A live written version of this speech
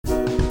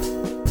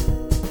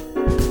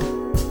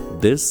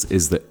This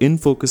is the In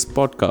Focus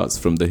podcast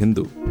from The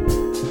Hindu.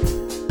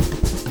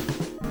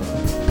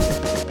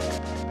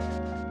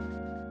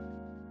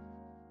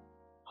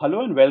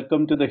 Hello and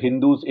welcome to the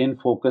Hindus in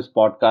Focus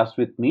podcast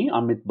with me,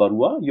 Amit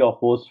Barua, your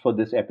host for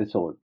this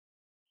episode.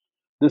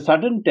 The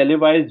sudden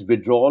televised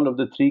withdrawal of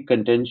the three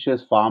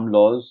contentious farm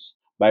laws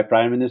by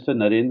Prime Minister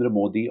Narendra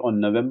Modi on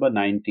November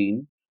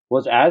 19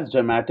 was as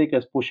dramatic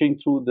as pushing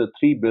through the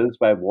three bills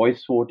by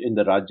voice vote in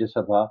the Rajya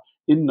Sabha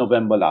in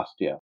November last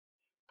year.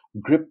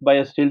 Gripped by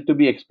a still to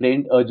be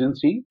explained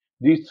urgency,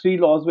 these three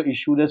laws were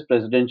issued as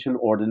presidential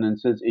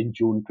ordinances in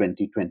June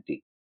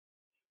 2020.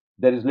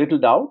 There is little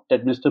doubt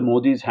that Mr.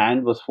 Modi's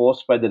hand was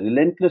forced by the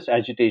relentless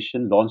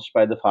agitation launched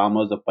by the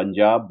farmers of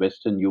Punjab,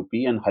 Western UP,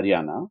 and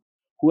Haryana,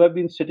 who have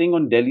been sitting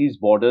on Delhi's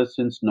borders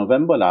since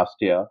November last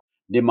year,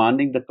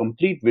 demanding the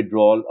complete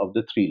withdrawal of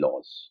the three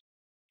laws.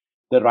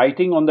 The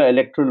writing on the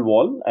electoral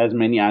wall, as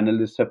many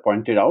analysts have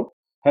pointed out,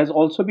 has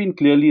also been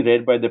clearly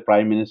read by the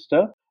Prime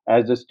Minister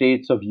as the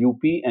states of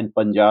UP and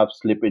Punjab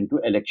slip into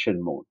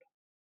election mode.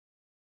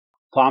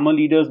 Farmer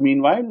leaders,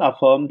 meanwhile,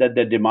 affirm that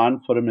their demand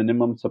for a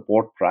minimum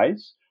support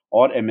price,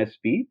 or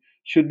MSP,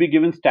 should be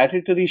given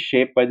statutory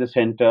shape by the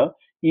centre,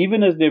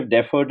 even as they've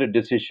deferred a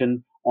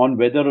decision on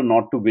whether or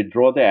not to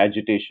withdraw their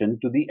agitation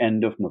to the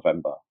end of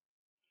November.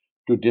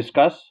 To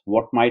discuss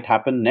what might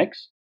happen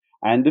next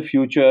and the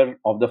future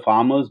of the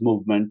farmers'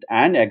 movement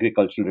and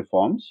agricultural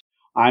reforms,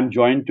 I'm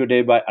joined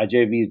today by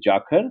Ajay Veer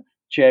Jakhar,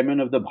 Chairman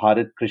of the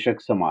Bharat Krishak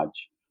Samaj.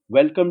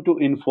 Welcome to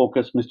In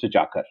Focus, Mr.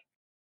 Jakhar.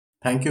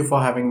 Thank you for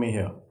having me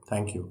here.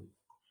 Thank you.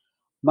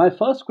 My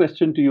first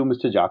question to you,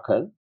 Mr.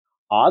 Jakhar: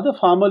 are the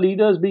farmer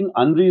leaders being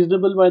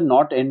unreasonable by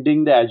not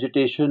ending the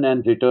agitation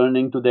and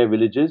returning to their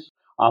villages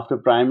after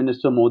Prime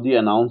Minister Modi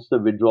announced the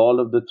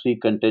withdrawal of the three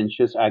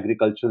contentious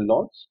agricultural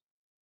laws?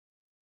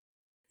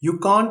 You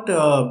can't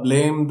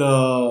blame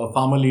the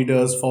farmer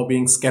leaders for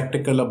being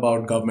skeptical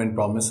about government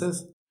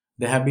promises.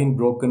 They have been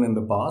broken in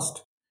the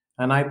past.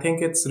 And I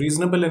think it's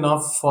reasonable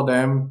enough for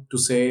them to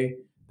say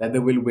that they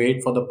will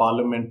wait for the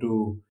parliament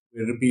to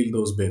repeal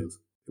those bills,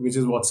 which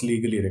is what's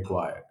legally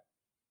required.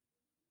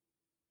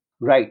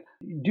 Right.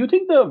 Do you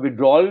think the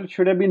withdrawal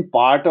should have been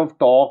part of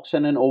talks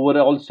and an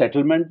overall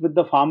settlement with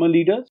the farmer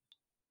leaders?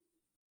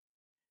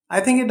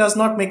 I think it does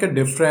not make a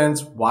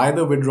difference why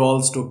the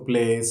withdrawals took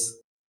place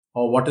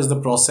or what is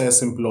the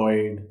process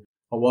employed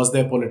or was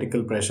there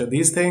political pressure.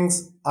 These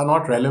things are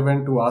not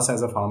relevant to us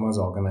as a farmers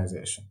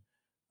organization.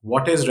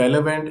 What is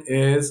relevant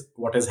is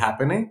what is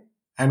happening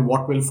and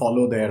what will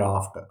follow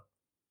thereafter.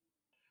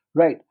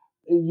 Right.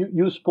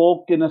 You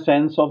spoke in a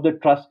sense of the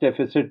trust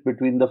deficit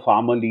between the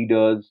farmer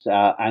leaders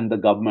and the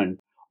government.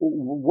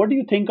 What do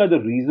you think are the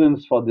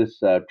reasons for this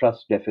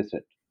trust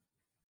deficit?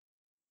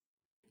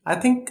 I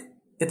think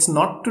it's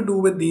not to do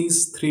with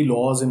these three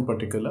laws in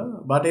particular,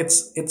 but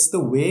it's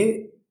the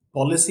way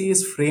policy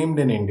is framed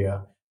in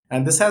India.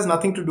 And this has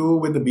nothing to do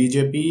with the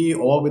BJP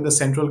or with the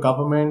central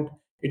government.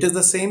 It is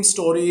the same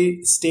story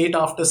state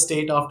after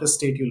state after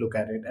state you look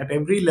at it. At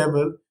every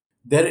level,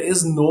 there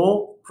is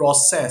no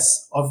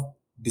process of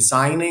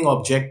designing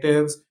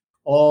objectives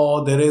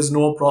or there is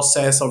no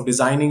process of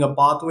designing a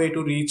pathway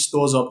to reach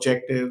those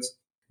objectives.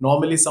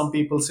 Normally, some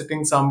people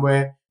sitting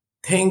somewhere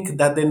think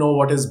that they know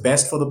what is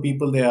best for the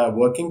people they are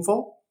working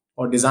for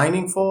or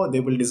designing for. They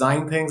will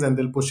design things and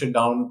they'll push it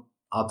down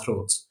our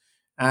throats.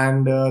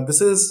 And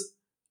this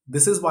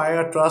is why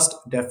a trust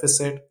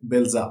deficit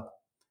builds up.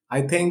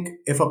 I think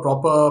if a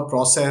proper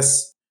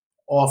process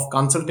of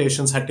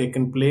consultations had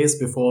taken place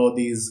before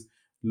these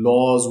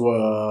laws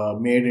were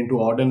made into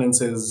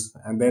ordinances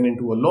and then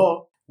into a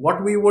law,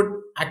 what we would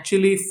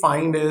actually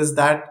find is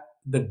that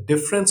the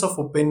difference of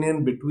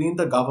opinion between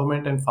the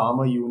government and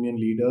farmer union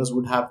leaders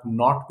would have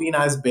not been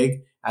as big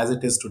as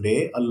it is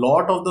today. A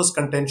lot of those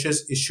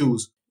contentious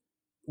issues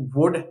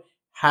would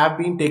have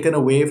been taken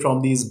away from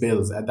these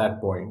bills at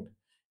that point,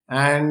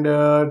 and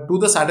to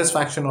the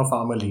satisfaction of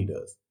farmer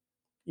leaders.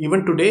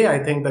 Even today,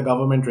 I think the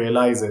government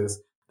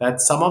realizes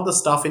that some of the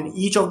stuff in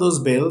each of those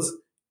bills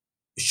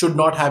should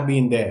not have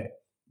been there.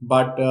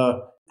 But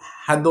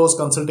had those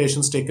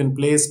consultations taken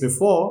place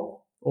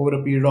before, over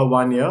a period of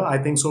 1 year, I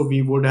think so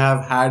we would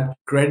have had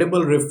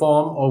credible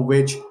reform of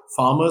which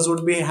farmers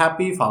would be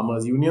happy,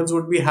 farmers unions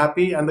would be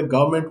happy, and the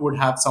government would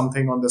have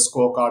something on the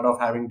scorecard of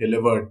having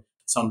delivered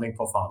something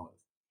for farmers.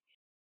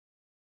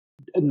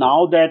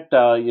 Now that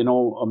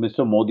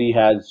Mr. Modi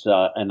has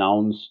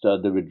announced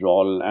the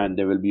withdrawal, and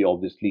there will be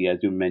obviously, as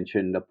you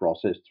mentioned, a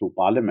process through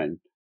Parliament.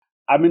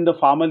 I mean, the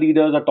farmer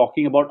leaders are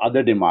talking about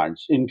other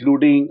demands,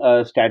 including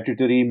a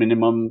statutory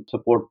minimum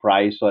support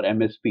price or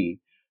MSP.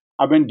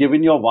 I mean,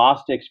 given your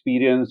vast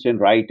experience in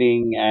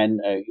writing and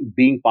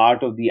being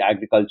part of the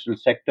agricultural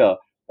sector,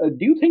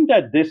 do you think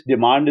that this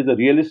demand is a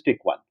realistic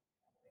one?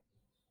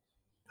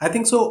 I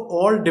think so.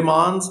 All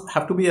demands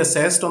have to be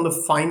assessed on the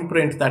fine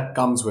print that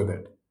comes with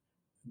it.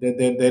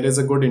 There is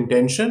a good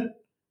intention,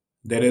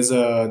 there is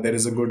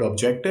a good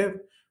objective,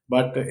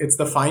 but it's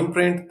the fine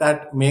print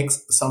that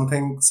makes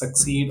something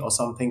succeed or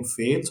something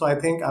fail. So I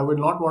think I would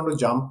not want to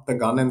jump the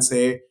gun and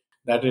say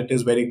that it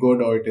is very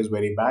good or it is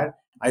very bad.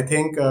 I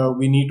think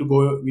we need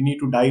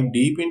to dive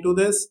deep into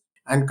this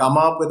and come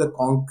up with a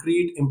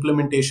concrete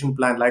implementation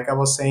plan. Like I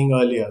was saying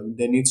earlier,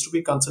 there needs to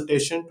be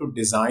consultation to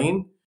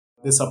design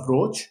this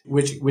approach,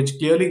 which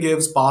clearly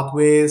gives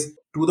pathways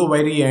to the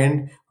very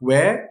end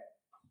where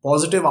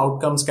positive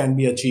outcomes can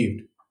be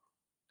achieved.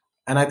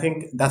 And I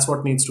think that's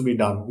what needs to be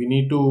done. We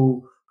need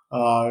to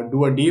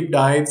do a deep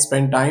dive,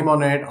 spend time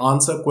on it,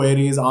 answer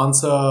queries,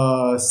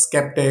 answer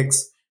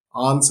skeptics,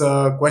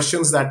 answer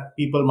questions that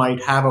people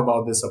might have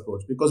about this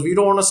approach, because we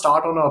don't want to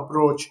start on an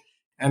approach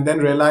and then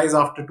realize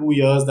after 2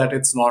 years that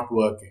it's not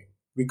working.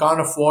 We can't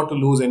afford to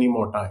lose any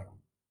more time.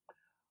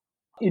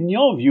 In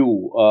your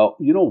view,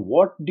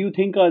 what do you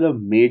think are the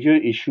major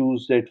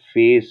issues that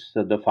face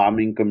the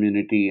farming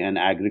community and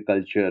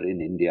agriculture in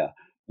India?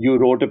 You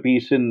wrote a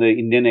piece in the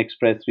Indian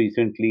Express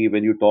recently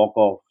when you talk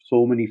of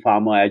so many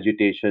farmer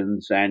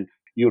agitations, and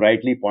you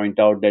rightly point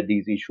out that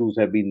these issues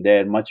have been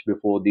there much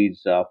before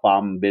these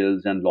farm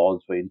bills and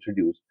laws were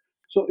introduced.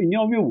 So, in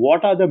your view,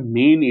 what are the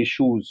main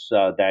issues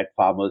that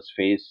farmers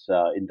face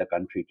in the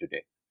country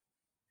today?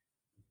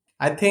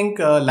 I think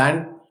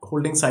land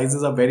holding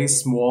sizes are very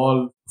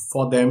small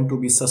for them to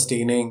be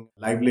sustaining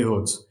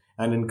livelihoods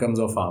and incomes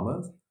of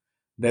farmers.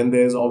 Then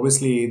there's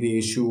obviously the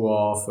issue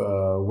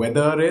of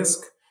weather risk,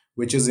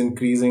 which is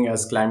increasing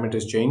as climate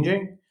is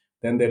changing.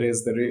 Then there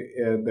is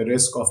the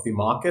risk of the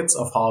markets,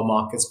 of how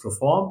markets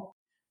perform.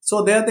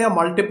 So there are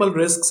multiple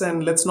risks,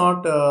 and let's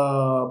not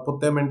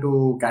put them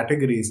into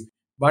categories.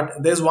 But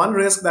there's one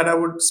risk that I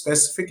would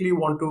specifically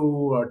want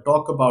to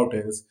talk about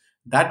is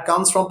that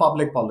comes from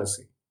public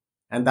policy,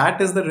 and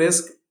that is the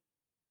risk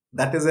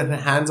that is in the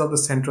hands of the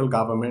central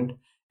government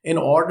in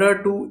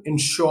order to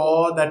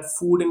ensure that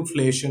food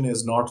inflation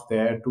is not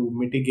there, to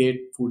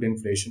mitigate food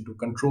inflation, to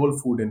control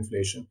food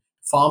inflation.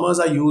 Farmers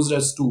are used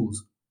as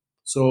tools.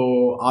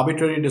 So,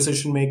 arbitrary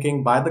decision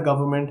making by the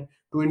government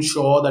to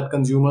ensure that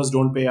consumers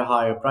don't pay a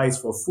higher price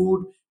for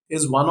food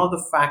is one of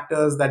the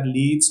factors that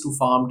leads to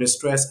farm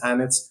distress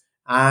and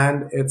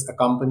its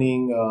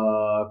accompanying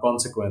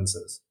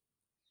consequences.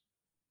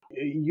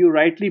 You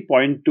rightly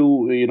point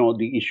to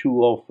the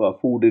issue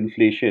of food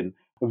inflation.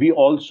 We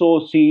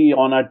also see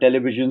on our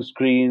television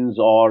screens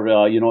or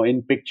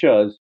in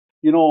pictures,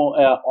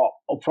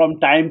 from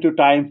time to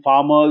time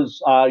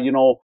farmers are,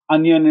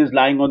 onion is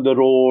lying on the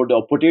road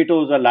or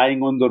potatoes are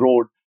lying on the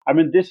road. I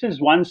mean, this is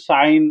one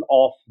sign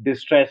of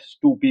distress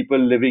to people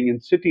living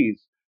in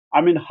cities. I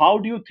mean, how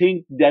do you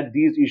think that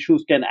these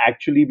issues can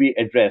actually be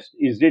addressed?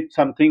 Is it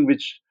something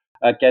which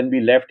can be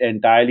left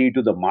entirely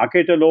to the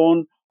market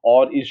alone,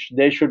 or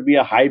there should be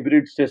a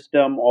hybrid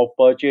system of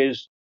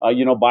purchase,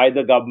 by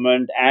the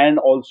government and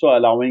also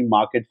allowing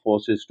market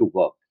forces to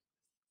work?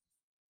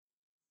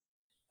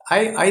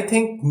 I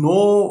think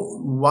no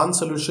one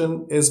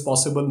solution is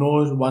possible.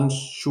 No one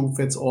shoe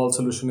fits all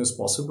solution is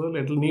possible.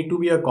 It'll need to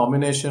be a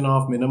combination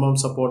of minimum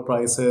support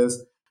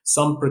prices,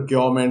 some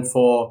procurement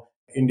for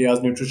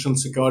India's nutrition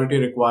security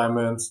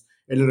requirements.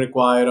 It'll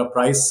require a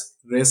price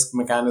risk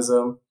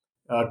mechanism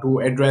to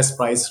address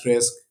price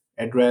risk,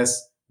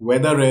 address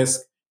weather risk,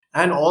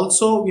 and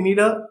also we need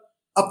a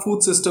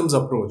food systems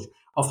approach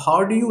of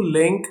how do you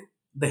link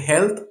the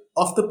health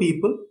of the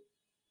people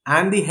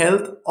and the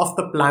health of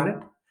the planet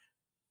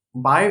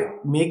by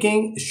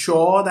making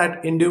sure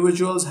that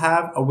individuals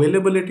have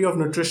availability of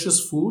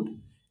nutritious food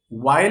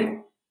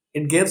while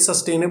it gives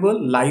sustainable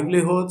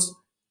livelihoods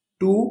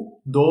to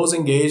those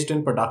engaged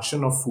in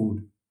production of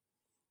food.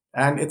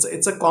 And it's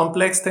a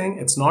complex thing,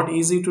 it's not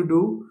easy to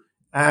do,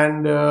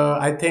 and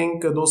I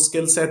think those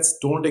skill sets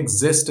don't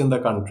exist in the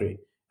country,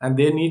 and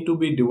they need to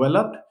be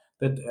developed.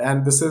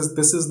 And this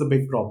is the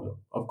big problem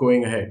of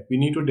going ahead. We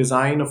need to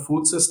design a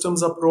food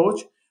systems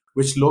approach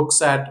which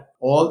looks at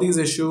all these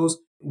issues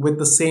with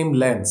the same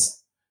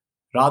lens,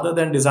 rather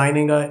than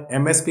designing a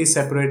MSP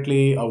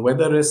separately, a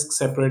weather risk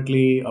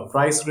separately, a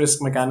price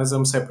risk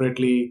mechanism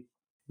separately.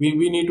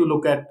 We need to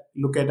look at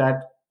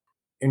that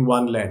in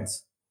one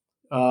lens.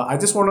 I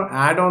just want to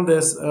add on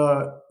this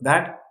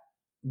that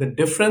the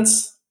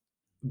difference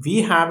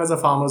we have as a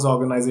farmers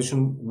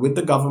organization with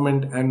the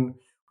government and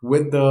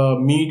with the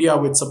media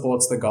which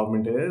supports the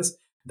government is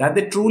that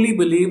they truly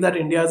believe that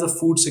India is a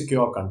food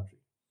secure country,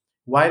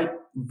 while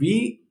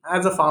we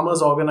as a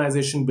farmers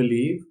organization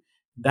believe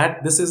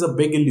that this is a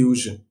big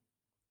illusion.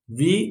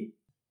 We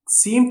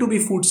seem to be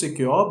food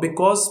secure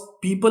because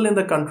people in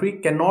the country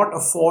cannot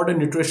afford a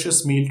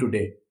nutritious meal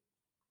today.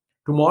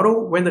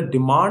 Tomorrow, when the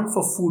demand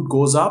for food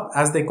goes up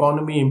as the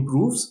economy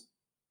improves,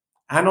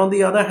 and on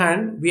the other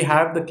hand, we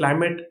have the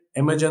climate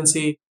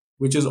emergency,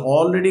 which is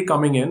already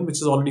coming in,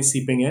 which is already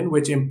seeping in,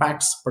 which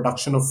impacts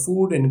production of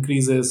food,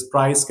 increases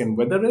price and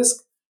weather risk,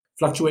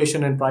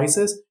 fluctuation in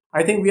prices.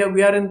 I think we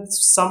are in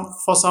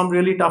some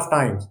really tough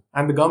times,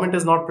 and the government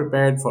is not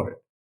prepared for it.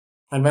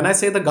 And when I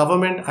say the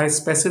government, I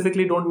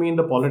specifically don't mean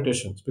the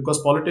politicians,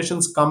 because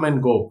politicians come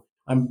and go.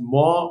 I'm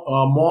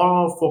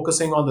more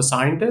focusing on the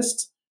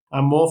scientists.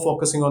 I'm more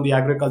focusing on the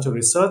agriculture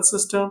research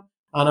system,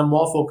 and I'm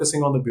more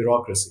focusing on the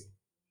bureaucracy.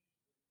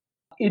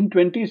 In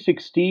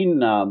 2016,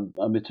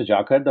 Mr.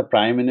 Jakar, the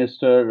Prime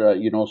Minister,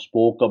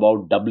 spoke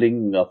about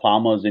doubling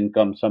farmers'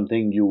 income,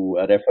 something you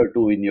refer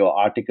to in your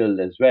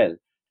article as well.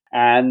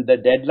 And the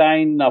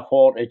deadline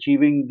for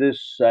achieving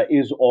this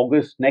is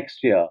August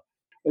next year.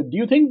 Do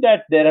you think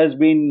that there has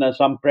been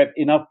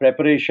enough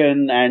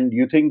preparation, and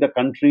you think the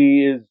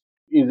country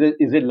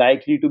is it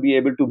likely to be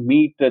able to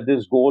meet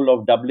this goal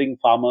of doubling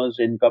farmers'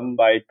 income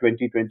by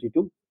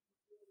 2022?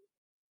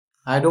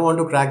 I don't want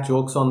to crack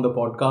jokes on the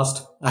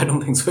podcast. I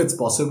don't think so. It's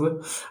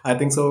possible. I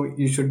think so.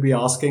 You should be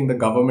asking the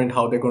government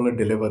how they're going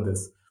to deliver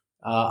this.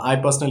 I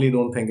personally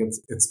don't think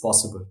it's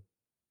possible.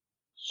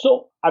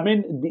 So, I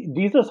mean,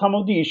 these are some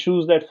of the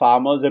issues that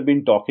farmers have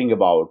been talking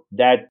about,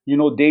 that,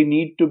 they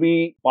need to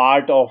be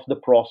part of the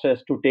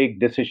process to take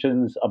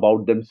decisions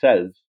about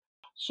themselves.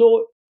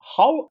 So,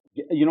 how,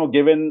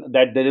 given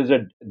that there is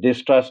a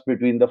distrust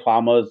between the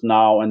farmers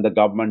now and the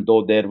government,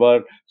 though there were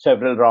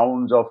several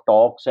rounds of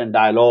talks and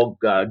dialogue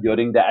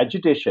during the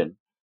agitation,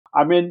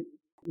 I mean,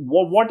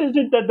 what is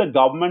it that the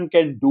government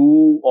can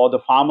do or the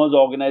farmers'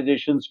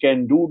 organizations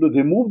can do to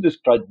remove this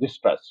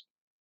distrust?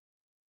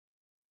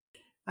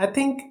 I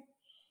think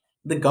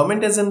the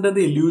government is under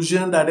the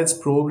illusion that its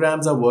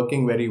programs are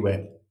working very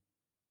well.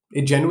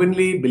 It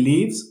genuinely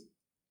believes.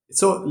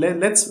 So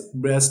let's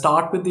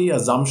start with the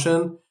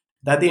assumption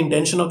that the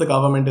intention of the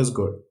government is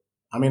good.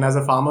 I mean, as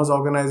a farmers'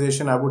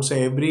 organization, I would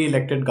say every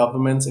elected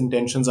government's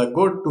intentions are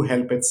good to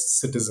help its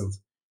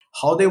citizens.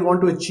 How they want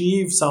to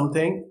achieve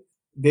something,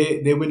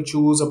 they will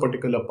choose a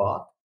particular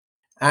path.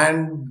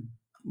 And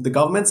the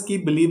governments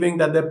keep believing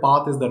that their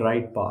path is the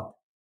right path.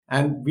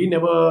 And we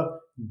never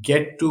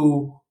get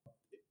to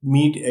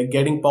meet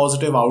getting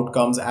positive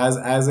outcomes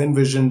as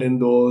envisioned in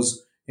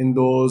those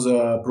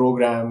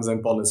programs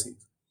and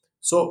policies.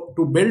 So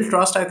to build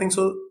trust, I think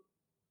so.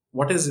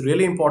 What is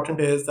really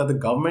important is that the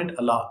government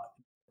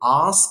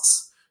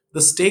asks the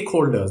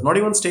stakeholders, not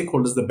even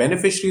stakeholders, the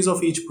beneficiaries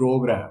of each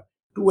program,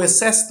 to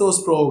assess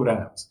those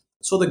programs.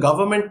 So the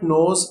government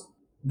knows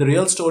the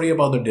real story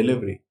about the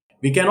delivery.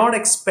 We cannot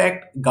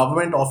expect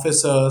government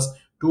officers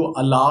to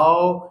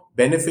allow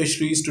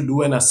beneficiaries to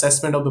do an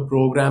assessment of the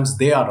programs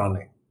they are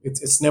running.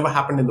 It's never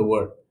happened in the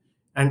world.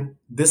 And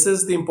this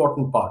is the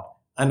important part,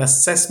 an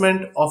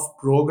assessment of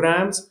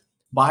programs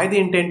by the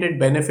intended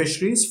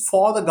beneficiaries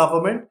for the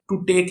government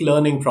to take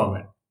learning from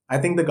it. I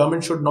think the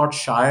government should not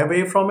shy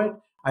away from it.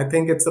 I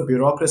think it's the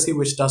bureaucracy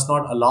which does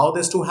not allow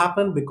this to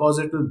happen because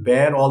it will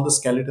bear all the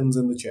skeletons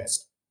in the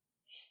chest.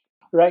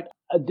 Right.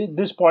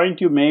 This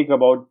point you make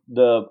about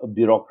the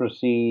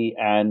bureaucracy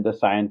and the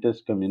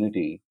scientist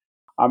community,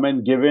 I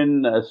mean,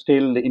 given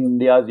still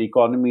India's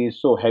economy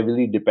is so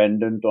heavily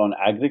dependent on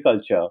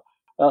agriculture,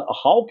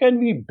 how can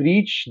we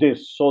breach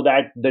this so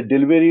that the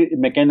delivery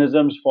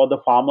mechanisms for the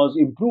farmers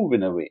improve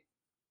in a way?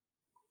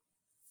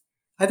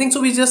 I think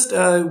so. We just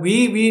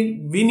we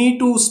need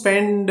to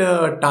spend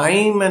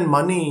time and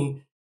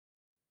money.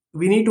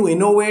 We need to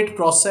innovate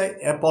process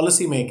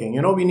policy making.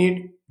 We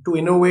need to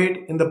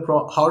innovate in the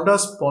how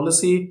does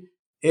policy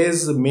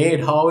is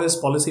made, how is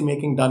policy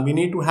making done. We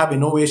need to have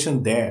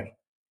innovation there,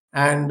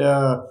 and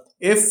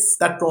if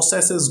that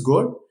process is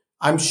good,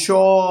 I'm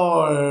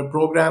sure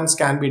programs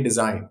can be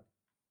designed.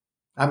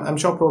 I'm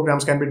sure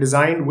programs can be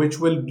designed which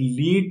will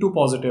lead to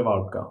positive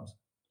outcomes.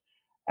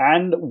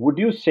 And would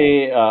you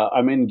say,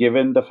 I mean,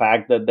 given the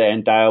fact that the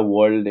entire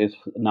world is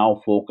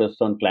now focused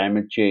on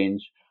climate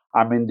change,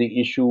 I mean, the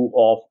issue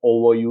of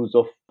overuse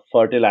of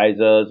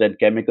fertilizers and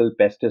chemical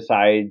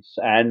pesticides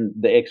and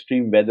the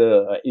extreme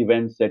weather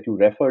events that you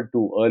referred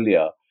to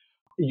earlier,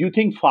 you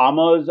think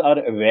farmers are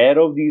aware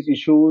of these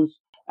issues,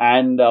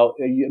 and,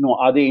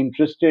 are they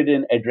interested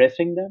in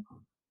addressing them?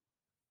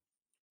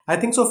 I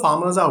think so.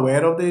 Farmers are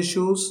aware of the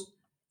issues.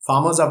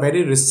 Farmers are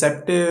very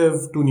receptive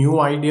to new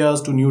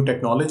ideas, to new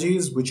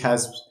technologies, which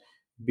has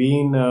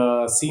been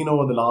seen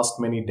over the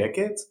last many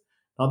decades.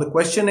 Now, the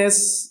question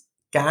is,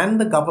 can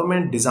the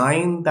government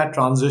design that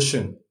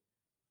transition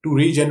to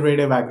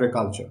regenerative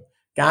agriculture?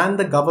 Can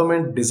the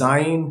government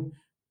design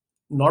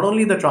not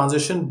only the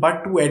transition,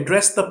 but to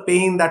address the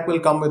pain that will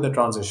come with the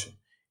transition?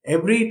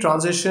 Every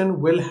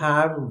transition will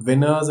have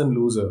winners and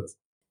losers.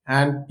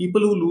 And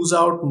people who lose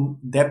out,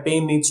 their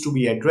pain needs to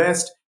be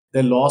addressed,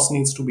 their loss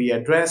needs to be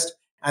addressed.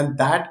 And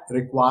that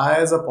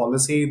requires a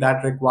policy,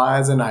 that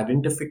requires an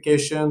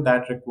identification,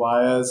 that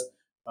requires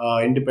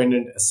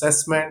independent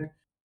assessment.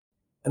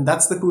 And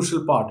that's the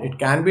crucial part. It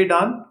can be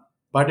done,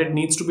 but it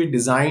needs to be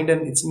designed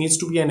and it needs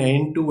to be an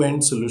end to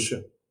end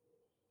solution.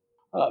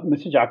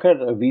 Mr.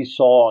 Jakar, we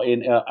saw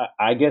in,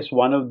 I guess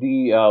one of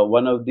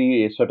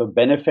the sort of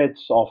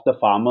benefits of the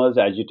farmers'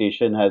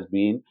 agitation has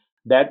been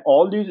that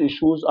all these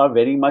issues are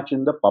very much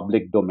in the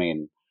public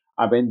domain.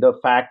 I mean, the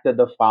fact that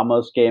the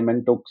farmers came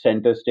and took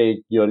center stage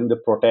during the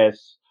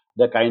protests,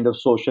 the kind of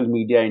social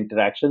media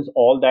interactions,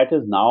 all that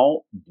is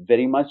now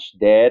very much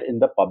there in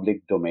the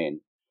public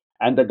domain.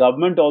 And the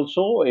government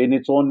also, in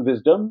its own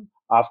wisdom,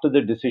 after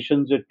the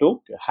decisions it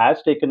took,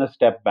 has taken a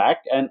step back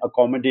and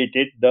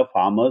accommodated the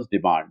farmers'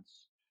 demands.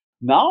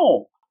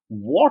 Now,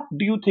 what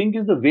do you think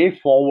is the way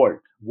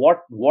forward?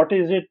 what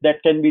is it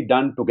that can be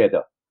done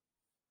together?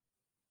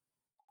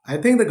 I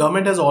think the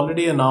government has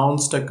already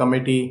announced a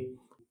committee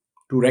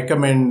to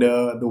recommend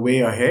the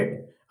way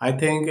ahead. I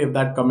think if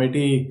that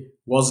committee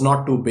was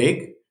not too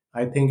big,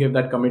 I think if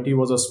that committee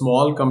was a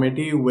small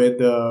committee with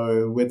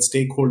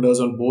stakeholders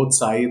on both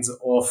sides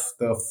of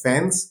the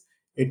fence,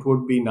 it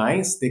would be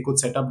nice. They could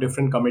set up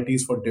different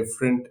committees for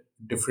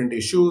different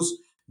issues.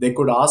 They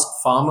could ask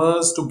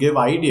farmers to give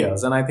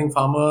ideas, and I think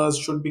farmers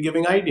should be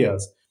giving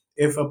ideas.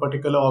 If a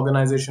particular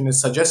organization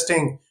is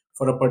suggesting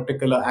for a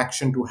particular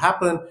action to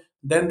happen,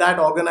 then that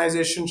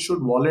organization should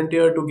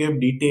volunteer to give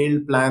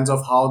detailed plans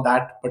of how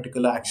that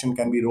particular action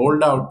can be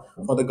rolled out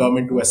for the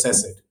government to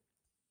assess it.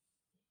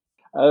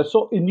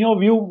 So, in your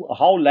view,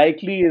 how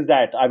likely is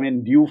that? I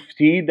mean, do you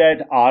see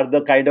that are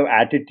the kind of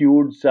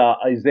attitudes?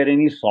 Is there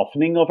any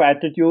softening of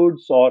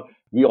attitudes, or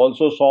we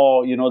also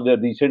saw, the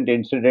recent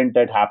incident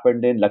that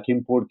happened in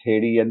Lakhimpur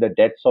Kheri and the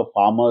deaths of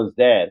farmers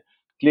there.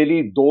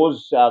 Clearly,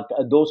 those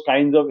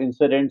kinds of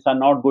incidents are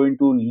not going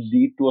to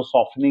lead to a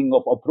softening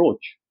of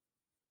approach.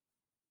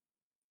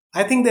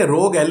 I think there are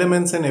rogue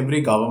elements in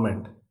every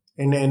government,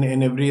 in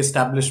every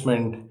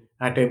establishment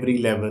at every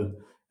level.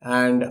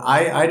 And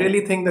I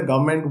really think the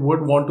government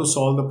would want to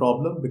solve the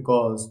problem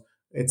because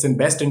it's in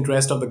best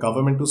interest of the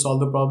government to solve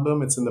the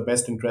problem. It's in the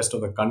best interest of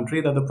the country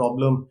that the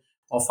problem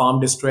of farm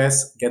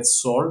distress gets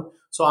solved.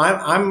 So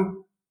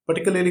I'm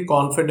particularly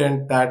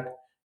confident that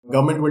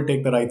government will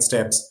take the right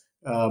steps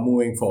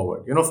moving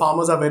forward.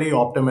 Farmers are very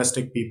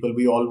optimistic people.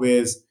 We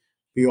always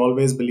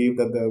believe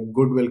that the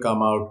good will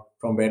come out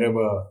from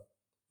wherever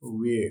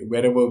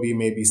we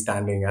may be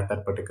standing at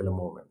that particular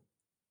moment.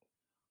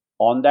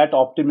 On that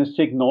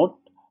optimistic note,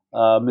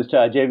 Mr.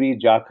 Ajay V.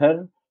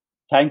 Jakhar,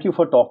 thank you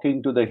for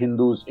talking to the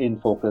Hindus in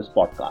Focus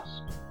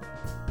podcast.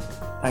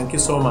 Thank you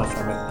so much,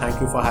 Amit.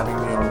 Thank you for having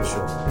me on the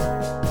show.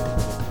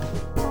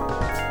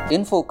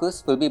 In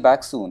Focus will be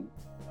back soon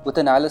with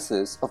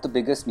analysis of the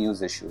biggest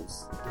news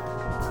issues.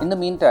 In the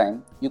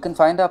meantime, you can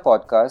find our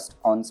podcast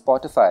on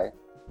Spotify,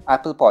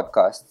 Apple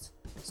Podcasts,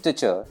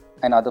 Stitcher,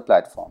 and other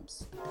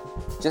platforms.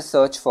 Just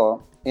search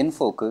for In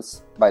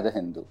Focus by The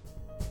Hindu.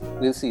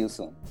 We'll see you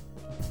soon.